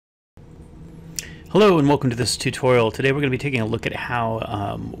Hello and welcome to this tutorial. Today we're going to be taking a look at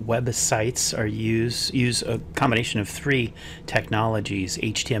how websites are use a combination of three technologies: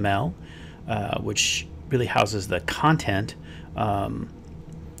 HTML, which really houses the content of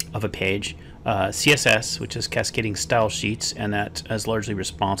a page, CSS, which is cascading style sheets, and that is largely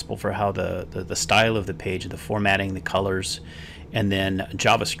responsible for how the style of the page, the formatting, the colors, and then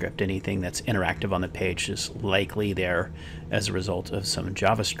JavaScript. Anything that's interactive on the page is likely there as a result of some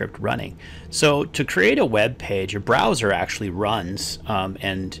JavaScript running. So to create a web page, your browser actually runs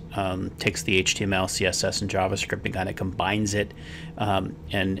and takes the HTML, CSS, and JavaScript and kind of combines it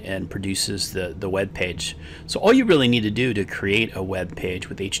and produces the web page. So all you really need to do to create a web page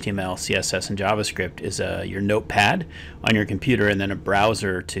with HTML, CSS, and JavaScript is your notepad on your computer and then a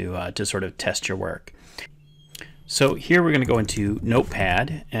browser to sort of test your work. So here we're going to go into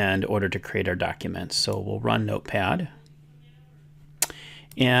Notepad in order to create our documents. So we'll run Notepad.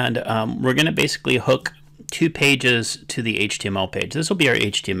 And we're going to basically hook two pages to the HTML page. This will be our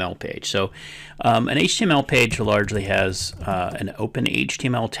HTML page. So an HTML page largely has an open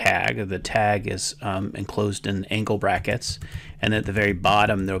HTML tag. The tag is enclosed in angle brackets. And at the very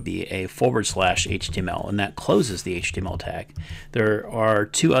bottom, there'll be a /HTML, and that closes the HTML tag. There are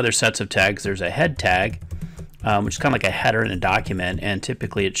two other sets of tags. There's a head tag, which is kind of like a header in a document, and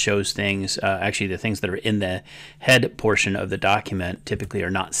typically it shows things, actually the things that are in the head portion of the document typically are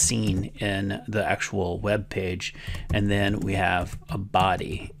not seen in the actual web page. And then we have a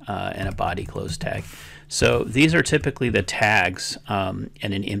body and a body close tag. So these are typically the tags in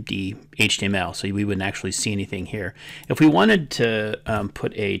an empty HTML, so we wouldn't actually see anything here. If we wanted to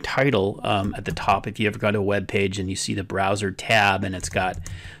put a title at the top, if you ever go to a web page and you see the browser tab and it's got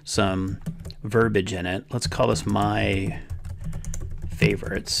some verbiage in it, let's call this my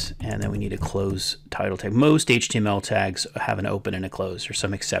favorites, and then we need a close title tag. Most HTML tags have an open and a close. There's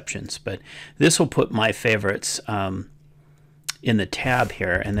some exceptions, but this will put my favorites in the tab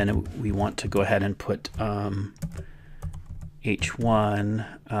here, and then we want to go ahead and put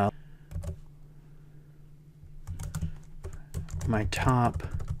H1, my top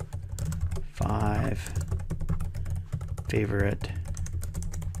 5 favorite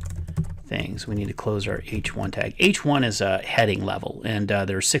things. We need to close our H1 tag. H1 is a heading level, and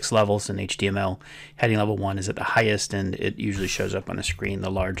there are 6 levels in HTML. Heading level 1 is at the highest, and it usually shows up on the screen the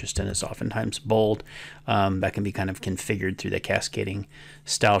largest, and is oftentimes bold. That can be kind of configured through the cascading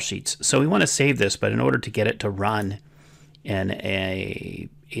style sheets. So we want to save this, but in order to get it to run in a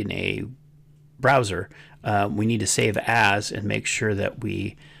browser, we need to save as and make sure that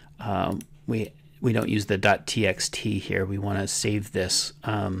we don't use the .txt here. We want to save this.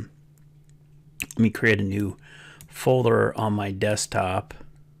 Let me create a new folder on my desktop.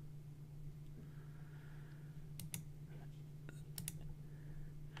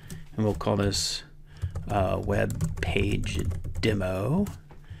 And we'll call this web page demo.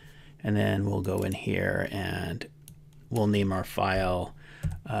 And then we'll go in here and we'll name our file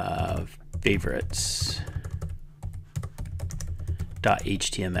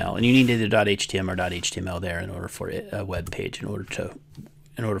favorites.html. And you need either .html or .html there in order for a web page in order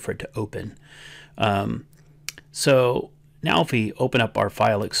for it to open. So now if we open up our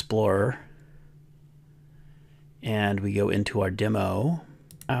File Explorer and we go into our demo,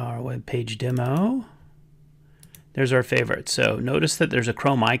 our web page demo, there's our favorite. So notice that there's a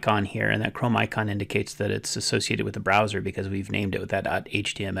Chrome icon here, and that Chrome icon indicates that it's associated with the browser because we've named it with that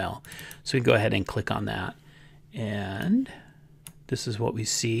 .html. So we can go ahead and click on that, and this is what we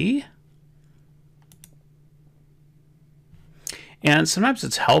see. And sometimes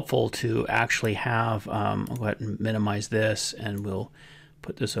it's helpful to actually have, I'll go ahead and minimize this, and we'll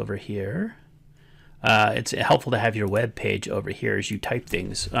put this over here. It's helpful to have your web page over here as you type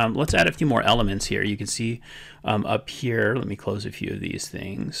things. Let's add a few more elements here. You can see up here, let me close a few of these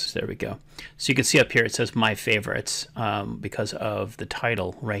things. There we go. So you can see up here it says my favorites because of the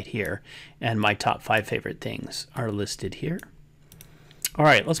title right here. And my top 5 favorite things are listed here. All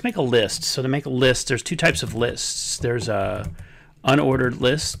right, let's make a list. So to make a list, there's 2 types of lists. There's a unordered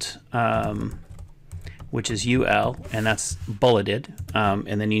list, which is UL, and that's bulleted,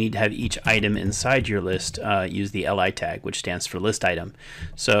 and then you need to have each item inside your list use the LI tag, which stands for list item.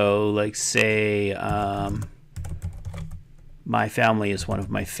 So like say my family is one of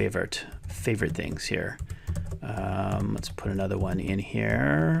my favorite things here. Let's put another one in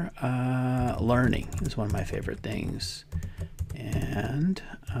here. Learning is one of my favorite things, and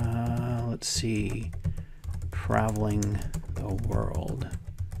let's see, traveling the world.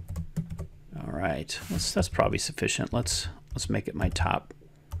 All right, that's probably sufficient. Let's make it my top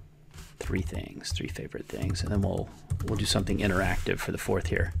 3 favorite things, and then we'll do something interactive for the 4th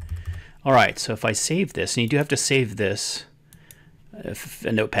here. All right, so if I save this, and you do have to save this if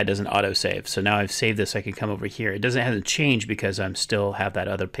a notepad doesn't auto-save. So now I've saved this, I can come over here. It hasn't changed because I'm still have that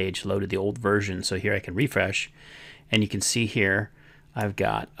other page loaded, the old version. So here I can refresh, and you can see here I've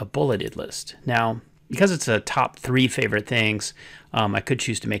got a bulleted list. Now, because it's a top 3 favorite things, I could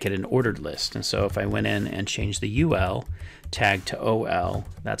choose to make it an ordered list. And so if I went in and changed the UL tag to OL,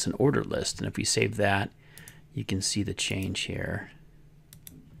 that's an ordered list. And if we save that, you can see the change here.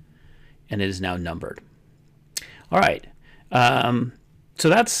 And it is now numbered. All right. So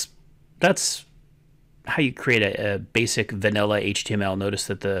that's how you create a basic vanilla HTML. Notice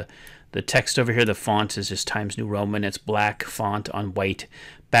that the text over here, the font is just Times New Roman. It's black font on white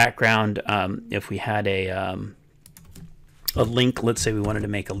background. If we had a link, let's say we wanted to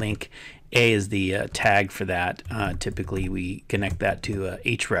make a link, A is the tag for that. Typically we connect that to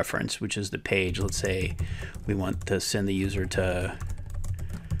a href, which is the page. Let's say we want to send the user to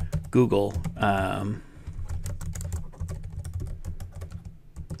Google. Now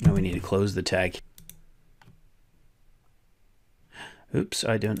we need to close the tag. Oops,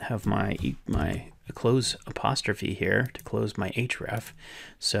 I don't have my close apostrophe here to close my href,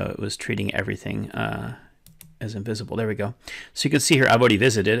 so it was treating everything as invisible. There we go. So you can see here I've already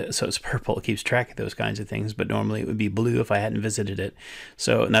visited it, so it's purple. It keeps track of those kinds of things, but normally it would be blue if I hadn't visited it.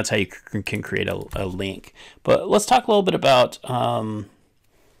 So, and that's how you can create a link. But let's talk a little bit about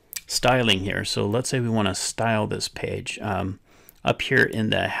styling here. So let's say we want to style this page. Up here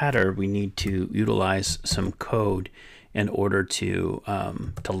in the header, we need to utilize some code in order to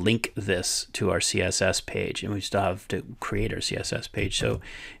link this to our CSS page, and we still have to create our CSS page. So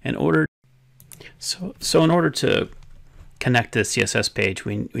in order to connect to the CSS page,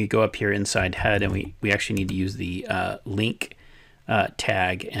 we go up here inside head, and we actually need to use the link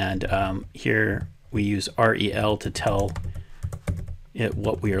tag, and here we use rel to tell it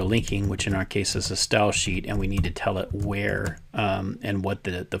what we are linking, which in our case is a style sheet, and we need to tell it where and what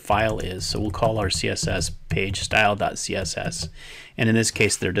the file is. So we'll call our CSS page style.css, and in this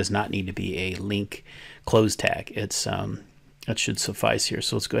case there does not need to be a link close tag. It's that should suffice here.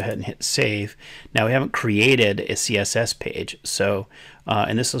 So let's go ahead and hit save. Now we haven't created a CSS page, so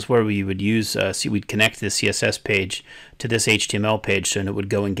and this is where we would use we'd connect the CSS page to this HTML page, so it would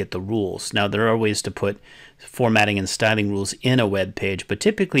go and get the rules. Now there are ways to put formatting and styling rules in a web page, but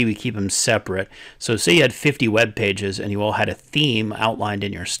typically we keep them separate. So say you had 50 web pages and you all had a theme outlined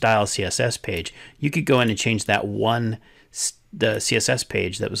in your style CSS page, you could go in and change that the CSS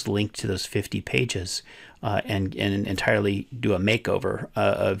page that was linked to those 50 pages and entirely do a makeover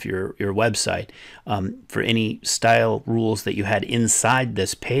of your website. For any style rules that you had inside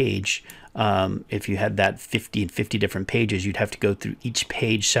this page, if you had that 50 different pages, you'd have to go through each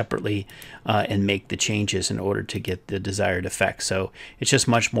page separately and make the changes in order to get the desired effect. So it's just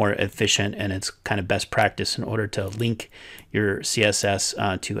much more efficient, and it's kind of best practice in order to link your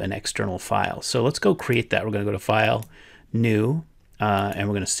CSS to an external file. So let's go create that. We're going to go to File, New, and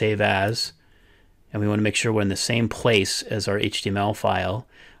we're going to Save As, and we want to make sure we're in the same place as our HTML file,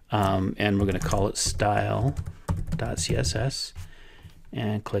 and we're going to call it style.css.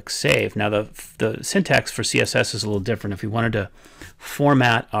 And click Save. Now the syntax for CSS is a little different. If we wanted to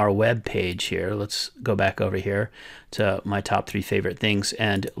format our web page here, let's go back over here to my top 3 favorite things,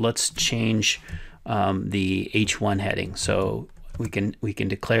 and let's change the H1 heading. So we can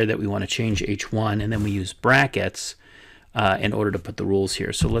declare that we want to change H1, and then we use brackets in order to put the rules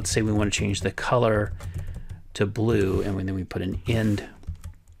here. So let's say we want to change the color to blue, and then we put an end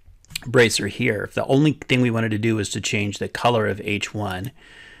bracer here. If the only thing we wanted to do was to change the color of H1,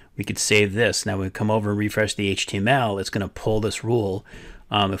 we could save this. Now we come over and refresh the HTML, it's going to pull this rule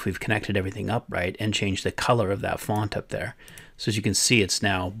if we've connected everything up right, and change the color of that font up there. So as you can see, it's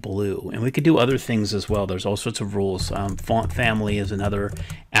now blue. And we could do other things as well. There's all sorts of rules. Font family is another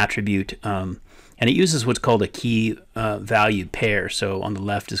attribute, and it uses what's called a key value pair. So on the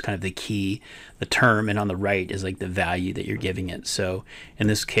left is kind of the key, the term, and on the right is like the value that you're giving it. So in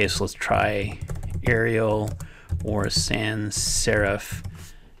this case, let's try Arial or sans serif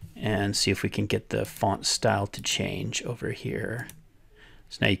and see if we can get the font style to change over here.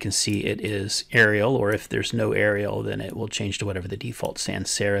 So now you can see it is Arial, or if there's no Arial, then it will change to whatever the default sans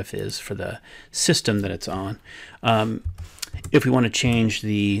serif is for the system that it's on. If we want to change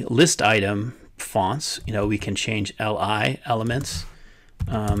the list item fonts, we can change li elements,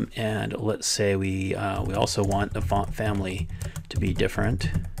 and let's say we also want the font family to be different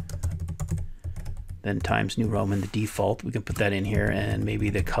than Times New Roman, the default. We can put that in here, and maybe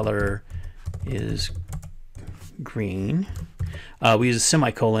the color is green. We use a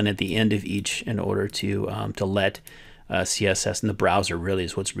semicolon at the end of each in order to let CSS, and the browser really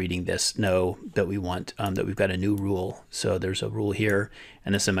is what's reading this, know that we want that we've got a new rule. So there's a rule here,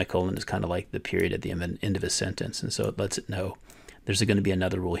 and the semicolon is kind of like the period at the end of a sentence, and so it lets it know there's going to be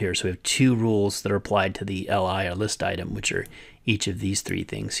another rule here. So we have two rules that are applied to the li, or list item, which are each of these three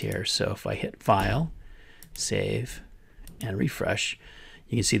things here. So if I hit File, Save, and refresh,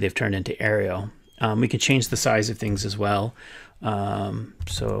 you can see they've turned into Arial. We can change the size of things as well.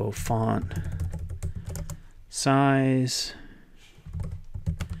 So font size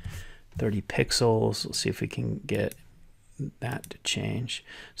 30 pixels. Let's see if we can get that to change.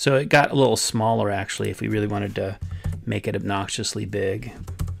 So it got a little smaller actually. If we really wanted to make it obnoxiously big,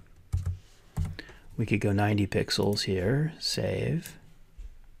 we could go 90 pixels here, save.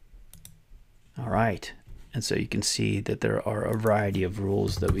 All right, and so you can see that there are a variety of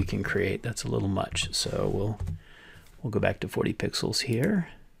rules that we can create. That's a little much, so we'll go back to 40 pixels here.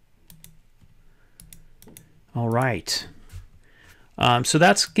 All right. So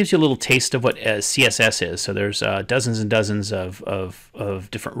that gives you a little taste of what CSS is. So there's dozens and dozens of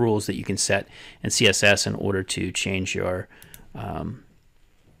different rules that you can set in CSS in order to change your web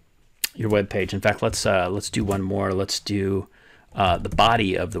page. In fact, let's do one more. Let's do the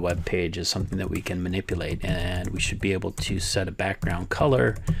body of the web page is something that we can manipulate, and we should be able to set a background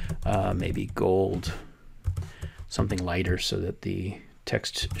color, maybe gold, something lighter so that the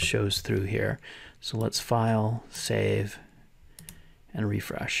text shows through here. So let's File, Save, and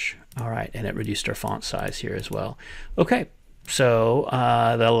refresh. All right, and it reduced our font size here as well. Okay, so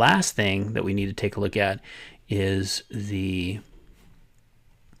the last thing that we need to take a look at is the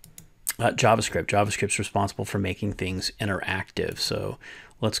JavaScript. JavaScript's responsible for making things interactive. So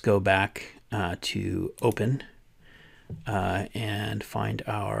let's go back to Open and find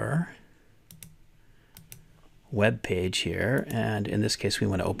our web page here. And in this case, we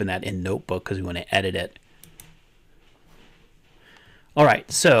want to open that in Notebook because we want to edit it. All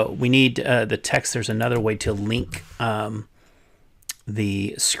right, so we need the text. There's another way to link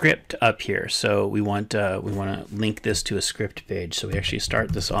the script up here. So we want to link this to a script page. So we actually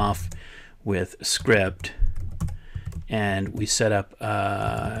start this off with script, and we set up.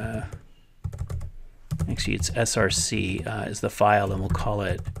 Actually, it's src is the file, and we'll call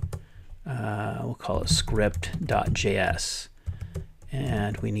it script.js.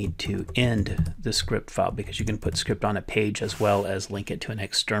 And we need to end the script file because you can put script on a page as well as link it to an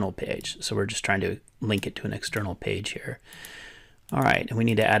external page. So we're just trying to link it to an external page here. All right, and we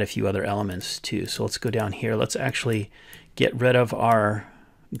need to add a few other elements too. So let's go down here. Let's actually get rid of our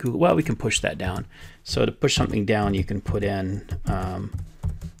Google. Well, we can push that down. So to push something down, you can put in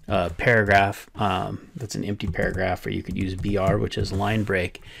a paragraph that's an empty paragraph, or you could use BR, which is line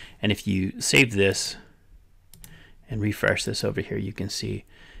break. And if you save this and refresh this over here, you can see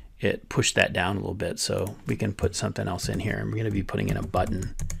it pushed that down a little bit. So we can put something else in here, and we're going to be putting in a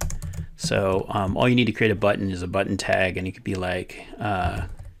button. So all you need to create a button is a button tag, and it could be like,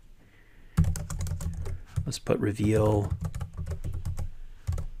 let's put reveal.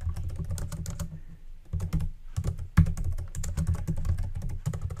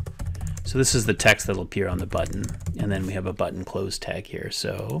 So this is the text that'll appear on the button, and then we have a button close tag here.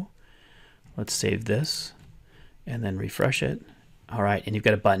 So let's save this and then refresh it. All right, and you've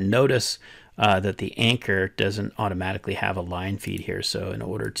got a button. Notice that the anchor doesn't automatically have a line feed here. So in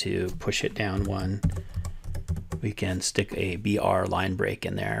order to push it down one, we can stick a BR line break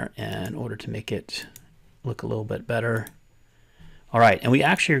in there in order to make it look a little bit better. All right, and we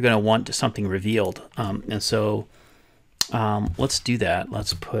actually are going to want something revealed. And so let's do that.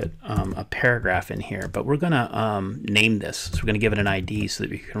 Let's put a paragraph in here, but we're going to name this. So we're going to give it an ID so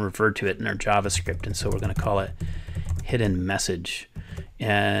that we can refer to it in our JavaScript. And so we're going to call it hidden message.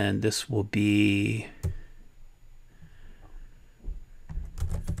 And this will be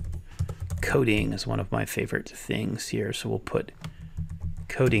coding is one of my favorite things here. So we'll put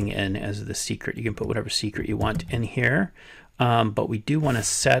coding in as the secret. You can put whatever secret you want in here. But we do want to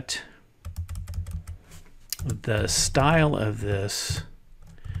set the style of this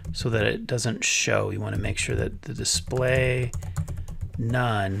so that it doesn't show. You want to make sure that the display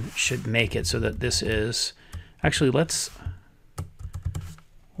none should make it so that this is actually, let's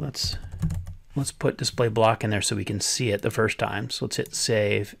put display block in there so we can see it the first time. So let's hit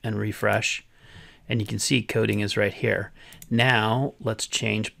save and refresh, and you can see coding is right here. Now let's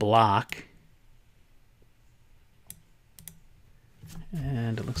change block,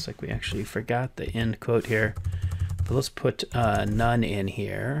 and it looks like we actually forgot the end quote here. But let's put none in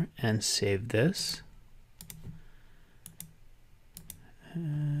here and save this.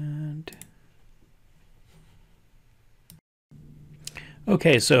 And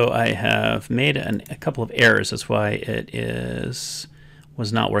Okay, so I have made a couple of errors. That's why it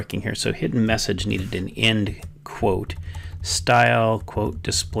was not working here. So hidden message needed an end quote. Style quote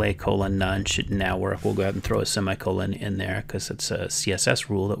display colon none should now work. We'll go ahead and throw a semicolon in there because it's a CSS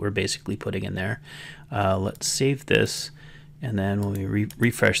rule that we're basically putting in there. Let's save this, and then when we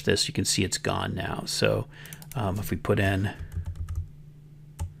refresh this, you can see it's gone now. So if we put in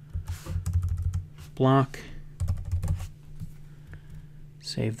block,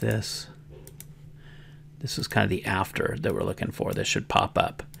 save this. This is kind of the after that we're looking for. This should pop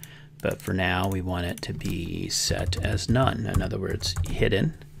up. But for now, we want it to be set as none. In other words,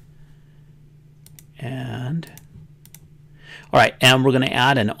 hidden. And all right, and we're going to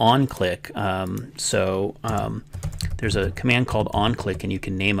add an on-click. There's a command called on-click, and you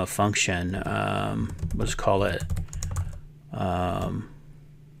can name a function. Let's call it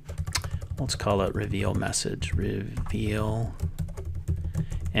reveal message. Reveal.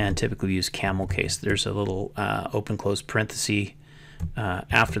 And typically we use camel case. There's a little open close parenthesis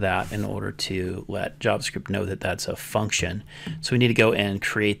after that in order to let JavaScript know that that's a function. So we need to go and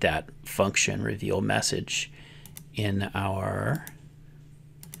create that function reveal message in our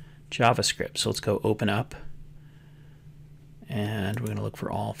JavaScript. So let's go open up, and we're going to look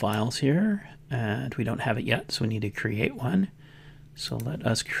for all files here, and we don't have it yet, so we need to create one. So let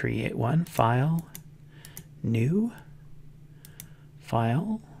us create one. File, new,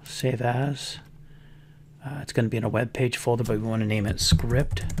 file, save as. It's going to be in a web page folder, but we want to name it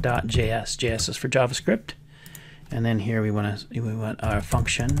script.js. JS is for JavaScript. And then here we want our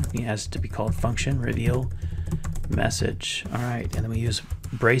function. It has to be called function reveal message. All right, and then we use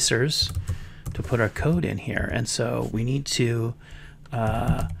bracers to put our code in here. And so we need to,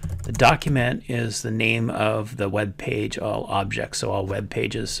 the document is the name of the web page, all objects. So all web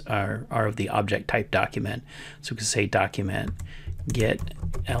pages are of the object type document. So we can say document get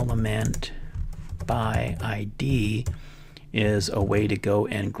element by ID is a way to go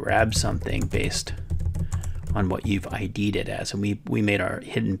and grab something based on what you've ID'd it as. And we made our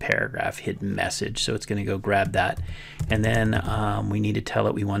hidden paragraph, hidden message. So it's going to go grab that. And then we need to tell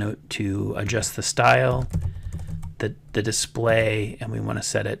it we want to adjust the style, the display, and we want to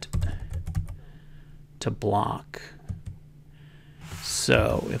set it to block.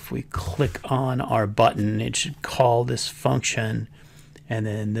 So if we click on our button, it should call this function, and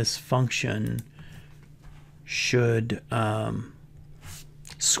then this function should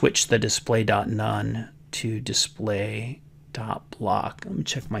switch the display.none to display.block. Let me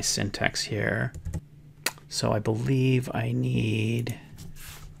check my syntax here. So I believe I need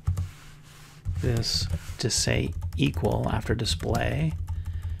this to say equal after display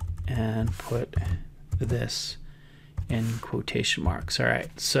and put this in quotation marks. All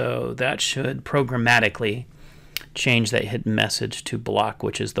right, so that should programmatically change that hidden message to block,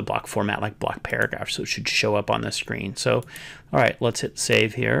 which is the block format like block paragraph, so it should show up on the screen. So all right, let's hit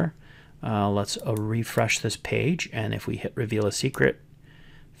save here. Let's refresh this page, and if we hit reveal a secret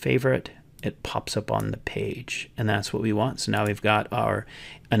favorite, it pops up on the page, and that's what we want. So now we've got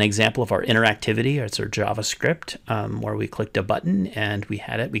an example of our interactivity. It's our JavaScript where we clicked a button and we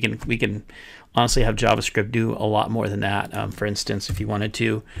had it. We can honestly have JavaScript do a lot more than that. For instance, if you wanted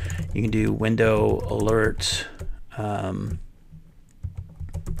to, you can do window alert.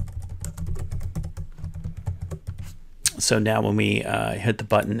 So now when we hit the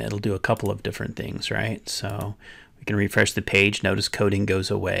button, it'll do a couple of different things, right? So we can refresh the page, notice coding goes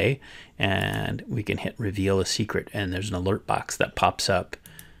away, and we can hit reveal a secret, and there's an alert box that pops up.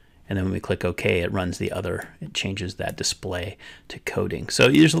 And then when we click OK, it runs the other, it changes that display to coding. So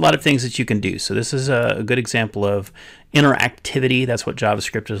there's a lot of things that you can do. So this is a good example of interactivity. That's what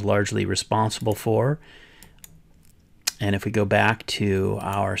JavaScript is largely responsible for. And if we go back to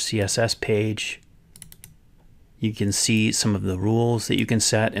our CSS page, you can see some of the rules that you can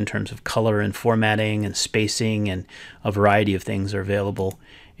set in terms of color and formatting and spacing, and a variety of things are available.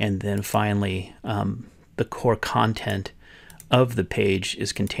 And then finally, the core content of the page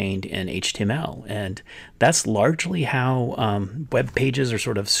is contained in HTML. And that's largely how web pages are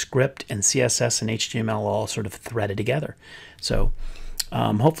sort of script and CSS and HTML all sort of threaded together. So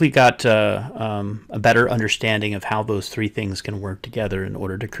hopefully you got a better understanding of how those three things can work together in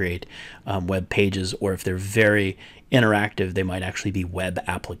order to create web pages, or if they're very interactive, they might actually be web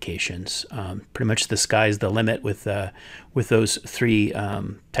applications. Pretty much the sky's the limit with those three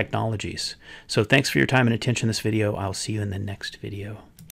technologies. So thanks for your time and attention in this video. I'll see you in the next video.